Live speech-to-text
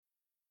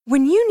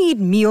When you need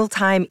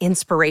mealtime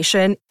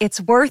inspiration,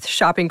 it's worth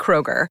shopping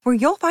Kroger, where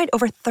you'll find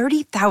over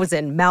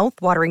 30,000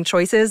 mouth-watering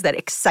choices that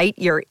excite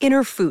your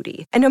inner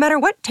foodie. And no matter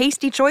what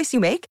tasty choice you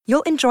make,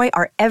 you'll enjoy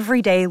our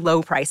everyday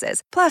low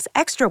prices, plus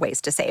extra ways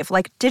to save,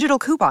 like digital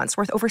coupons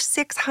worth over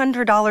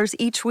 $600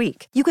 each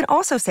week. You can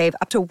also save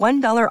up to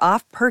 $1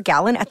 off per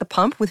gallon at the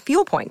pump with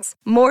fuel points.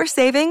 More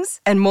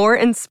savings and more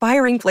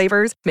inspiring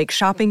flavors make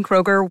shopping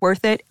Kroger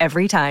worth it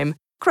every time.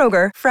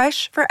 Kroger,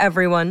 fresh for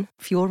everyone.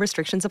 Fuel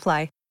restrictions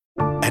apply.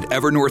 At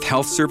Evernorth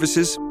Health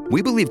Services,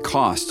 we believe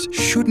costs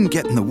shouldn't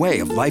get in the way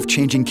of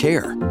life-changing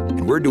care,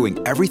 and we're doing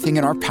everything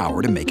in our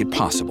power to make it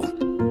possible.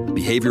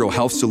 Behavioral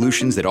health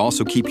solutions that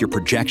also keep your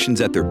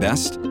projections at their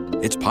best?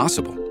 It's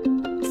possible.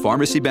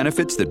 Pharmacy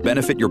benefits that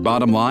benefit your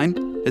bottom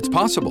line? It's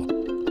possible.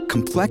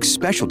 Complex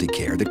specialty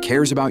care that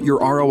cares about your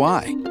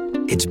ROI?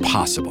 It's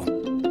possible.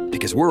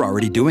 Because we're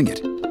already doing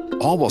it.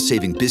 All while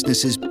saving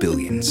businesses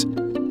billions.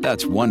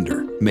 That's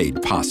Wonder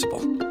made possible.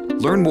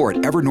 Learn more at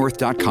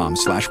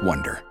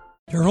evernorth.com/wonder.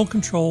 Internal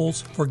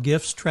controls for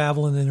gifts,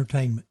 travel, and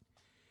entertainment.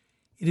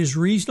 It is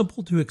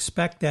reasonable to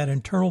expect that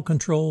internal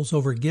controls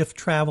over gift,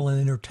 travel, and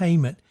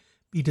entertainment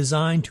be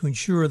designed to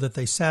ensure that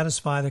they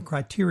satisfy the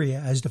criteria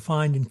as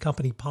defined in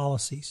company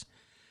policies.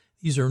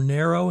 These are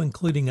narrow,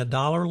 including a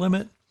dollar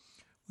limit,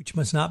 which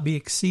must not be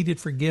exceeded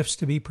for gifts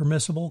to be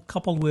permissible,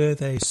 coupled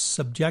with a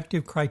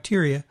subjective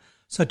criteria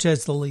such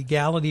as the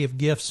legality of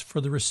gifts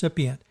for the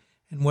recipient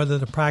and whether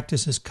the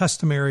practice is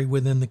customary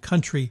within the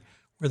country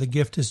where the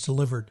gift is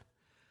delivered.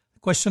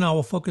 The question I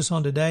will focus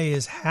on today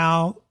is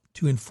how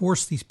to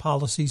enforce these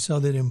policies so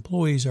that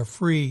employees are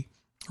free,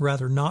 or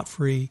rather not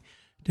free,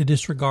 to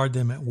disregard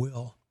them at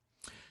will.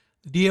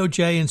 The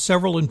DOJ, in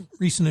several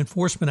recent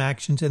enforcement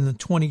actions in the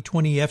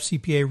 2020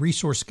 FCPA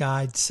Resource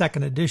Guide,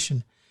 second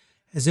edition,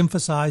 has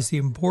emphasized the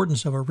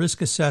importance of a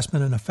risk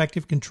assessment and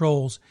effective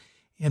controls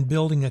and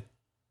building a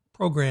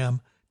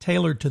program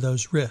tailored to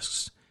those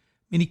risks.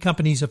 Many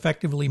companies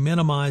effectively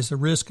minimize the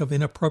risk of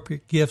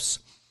inappropriate gifts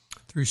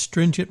through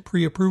stringent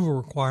pre-approval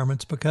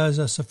requirements because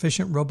a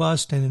sufficient,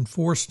 robust, and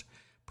enforced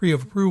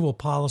pre-approval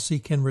policy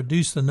can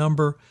reduce the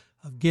number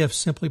of gifts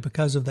simply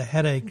because of the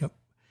headache of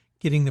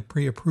getting the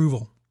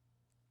pre-approval.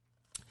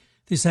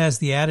 This has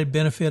the added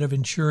benefit of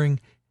ensuring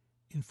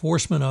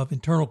enforcement of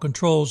internal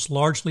controls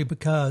largely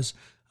because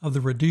of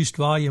the reduced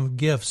volume of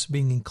gifts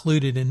being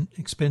included in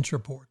expense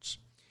reports.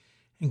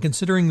 In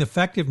considering the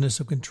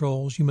effectiveness of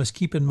controls, you must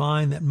keep in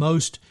mind that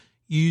most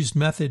used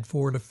method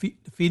for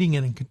defeating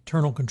an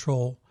internal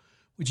control,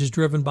 which is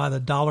driven by the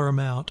dollar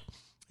amount,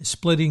 is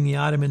splitting the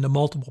item into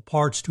multiple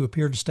parts to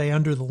appear to stay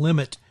under the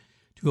limit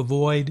to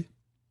avoid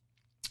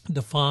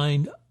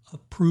defined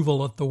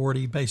approval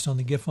authority based on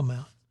the gift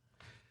amount.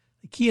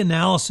 The key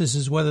analysis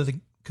is whether the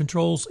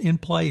controls in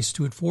place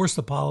to enforce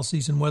the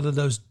policies and whether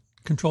those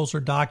controls are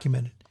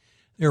documented.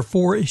 There are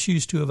 4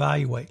 issues to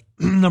evaluate.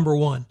 Number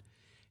 1,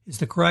 is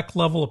the correct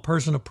level of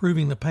person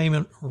approving the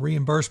payment or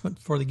reimbursement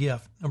for the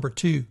gift? Number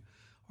 2,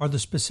 are the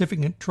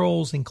specific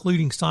controls,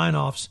 including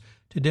sign-offs,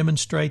 to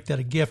demonstrate that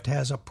a gift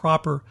has a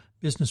proper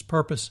business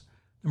purpose?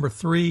 Number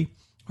 3,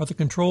 are the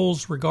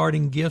controls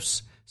regarding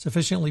gifts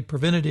sufficiently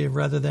preventative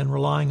rather than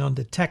relying on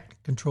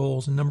detect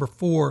controls? And number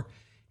 4,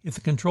 if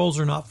the controls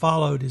are not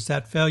followed, is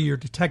that failure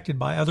detected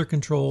by other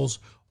controls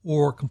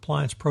or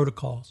compliance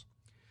protocols?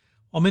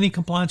 While many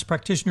compliance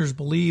practitioners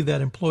believe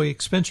that employee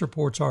expense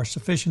reports are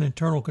sufficient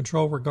internal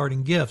control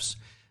regarding gifts,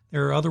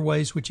 there are other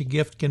ways which a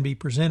gift can be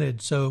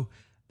presented, so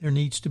there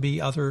needs to be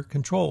other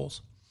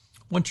controls.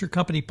 Once your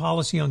company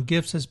policy on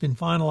gifts has been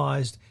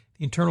finalized,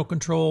 the internal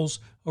controls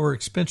over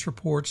expense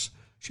reports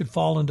should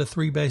fall into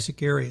 3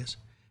 basic areas: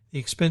 the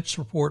expense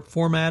report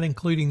format,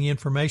 including the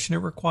information it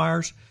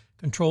requires,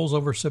 controls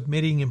over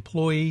submitting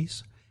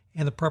employees,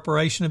 and the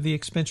preparation of the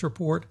expense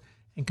report,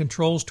 and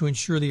controls to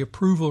ensure the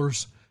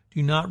approvers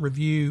do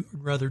review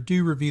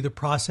the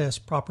process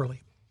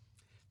properly.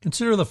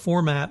 Consider the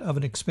format of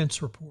an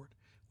expense report,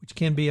 which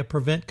can be a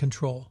prevent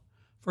control.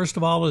 First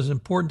of all, it is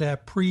important to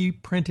have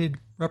pre-printed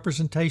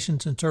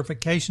representations and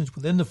certifications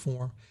within the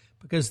form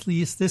because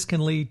this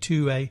can lead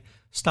to a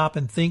stop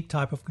and think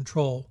type of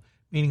control,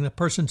 meaning the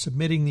person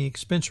submitting the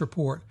expense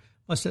report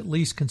must at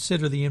least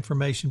consider the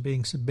information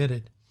being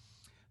submitted.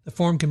 The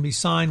form can be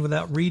signed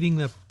without reading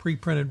the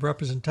pre-printed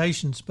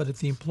representations, but if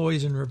the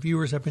employees and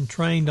reviewers have been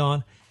trained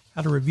on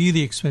how to review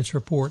the expense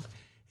report,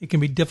 it can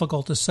be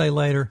difficult to say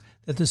later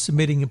that the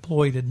submitting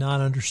employee did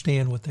not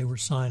understand what they were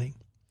signing.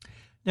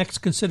 Next,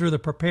 consider the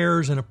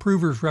preparer's and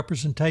approver's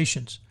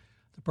representations.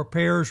 The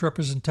preparer's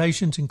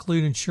representations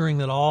include ensuring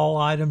that all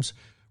items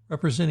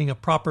representing a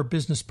proper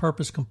business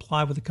purpose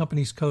comply with the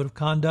company's code of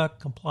conduct,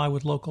 comply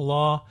with local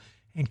law,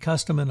 and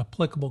custom and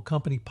applicable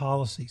company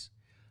policies.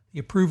 The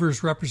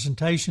approver's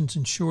representations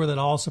ensure that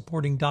all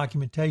supporting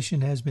documentation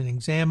has been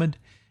examined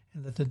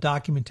and that the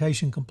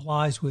documentation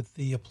complies with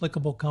the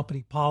applicable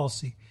company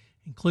policy,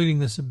 including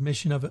the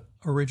submission of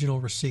original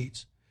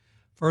receipts.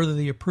 Further,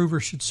 the approver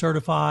should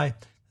certify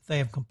that they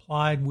have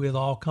complied with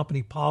all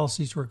company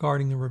policies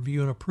regarding the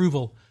review and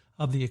approval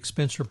of the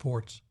expense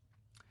reports.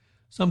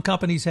 Some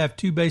companies have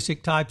 2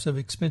 basic types of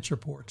expense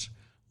reports.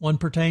 One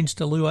pertains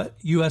to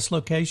U.S.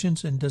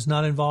 locations and does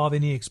not involve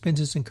any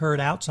expenses incurred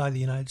outside the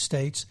United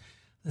States.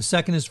 The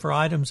second is for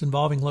items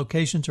involving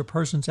locations or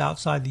persons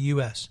outside the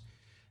U.S.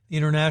 The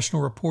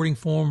international reporting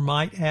form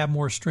might have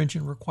more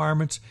stringent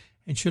requirements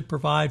and should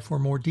provide for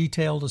more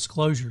detailed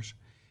disclosures.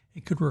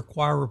 It could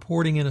require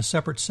reporting in a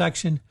separate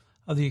section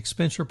of the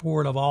expense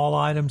report of all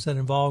items that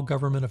involve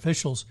government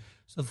officials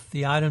so that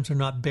the items are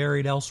not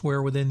buried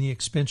elsewhere within the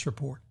expense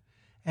report.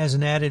 As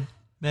an added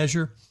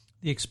measure,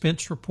 the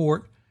expense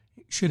report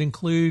should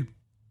include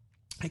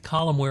a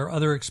column where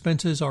other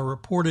expenses are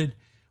reported,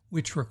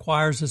 which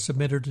requires the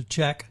submitter to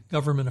check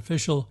government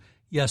official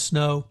yes,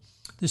 no.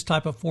 This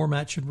type of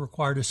format should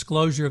require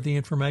disclosure of the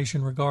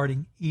information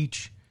regarding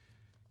each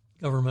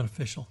government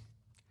official.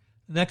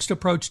 The next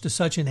approach to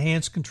such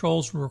enhanced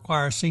controls will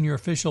require a senior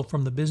official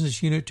from the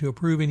business unit to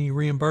approve any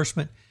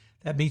reimbursement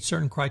that meets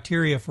certain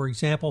criteria, for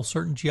example,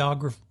 certain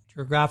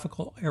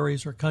geographical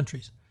areas or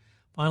countries.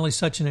 Finally,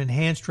 such an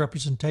enhanced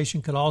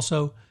representation could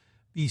also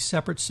be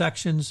separate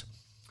sections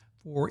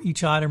for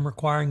each item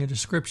requiring a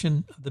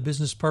description of the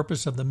business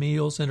purpose of the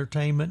meals,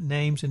 entertainment,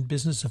 names, and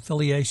business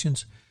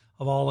affiliations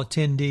of all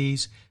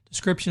attendees,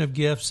 description of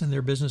gifts and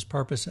their business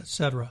purpose,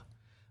 etc.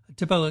 A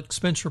typical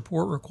expense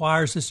report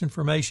requires this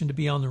information to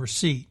be on the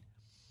receipt.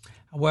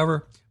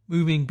 However,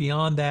 moving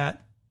beyond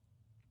that,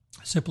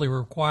 simply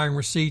requiring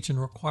receipts and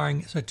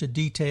requiring such a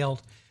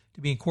detailed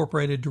to be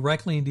incorporated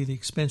directly into the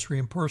expense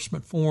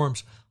reimbursement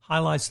forms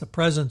highlights the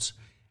presence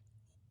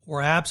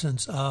or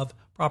absence of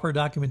proper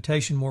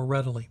documentation more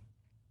readily.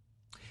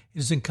 It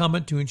is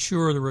incumbent to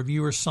ensure the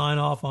reviewers sign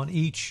off on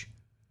each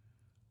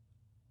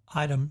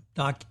item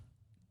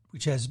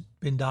which has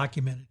been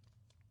documented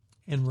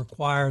and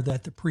require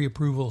that the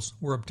pre-approvals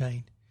were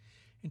obtained.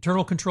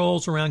 Internal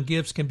controls around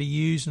gifts can be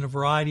used in a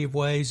variety of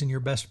ways in your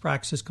best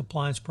practices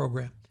compliance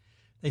program.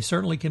 They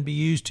certainly can be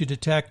used to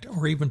detect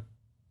or even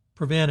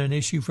prevent an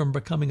issue from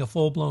becoming a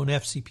full-blown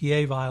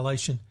FCPA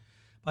violation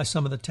by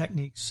some of the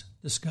techniques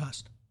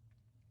discussed.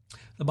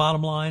 The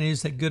bottom line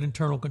is that good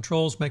internal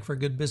controls make for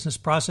good business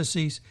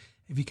processes.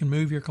 If you can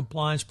move your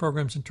compliance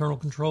program's internal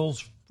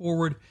controls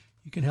forward,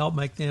 you can help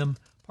make them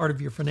part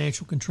of your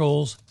financial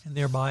controls and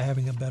thereby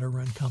having a better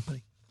run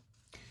company.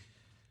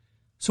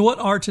 So what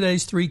are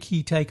today's 3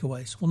 key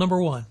takeaways? Well, number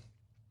 1,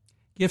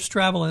 gifts,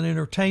 travel, and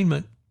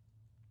entertainment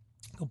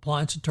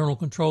compliance internal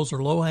controls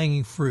are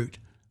low-hanging fruit,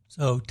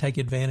 so take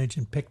advantage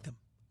and pick them.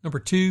 Number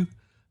 2,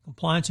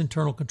 compliance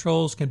internal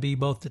controls can be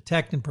both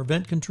detect and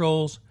prevent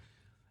controls.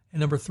 And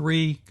number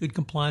 3, good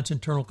compliance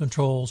internal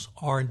controls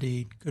are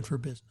indeed good for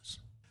business.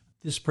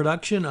 This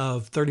production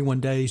of 31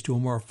 Days to a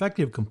More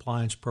Effective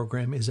Compliance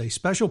Program is a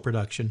special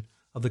production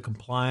of the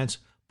Compliance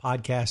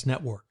Podcast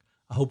Network.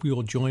 I hope you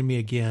will join me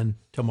again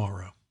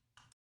tomorrow.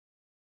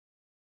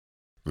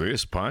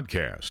 This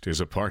podcast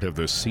is a part of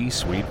the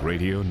C-Suite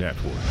Radio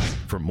Network.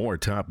 For more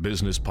top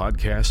business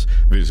podcasts,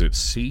 visit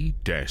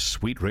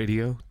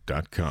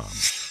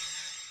c-suiteradio.com.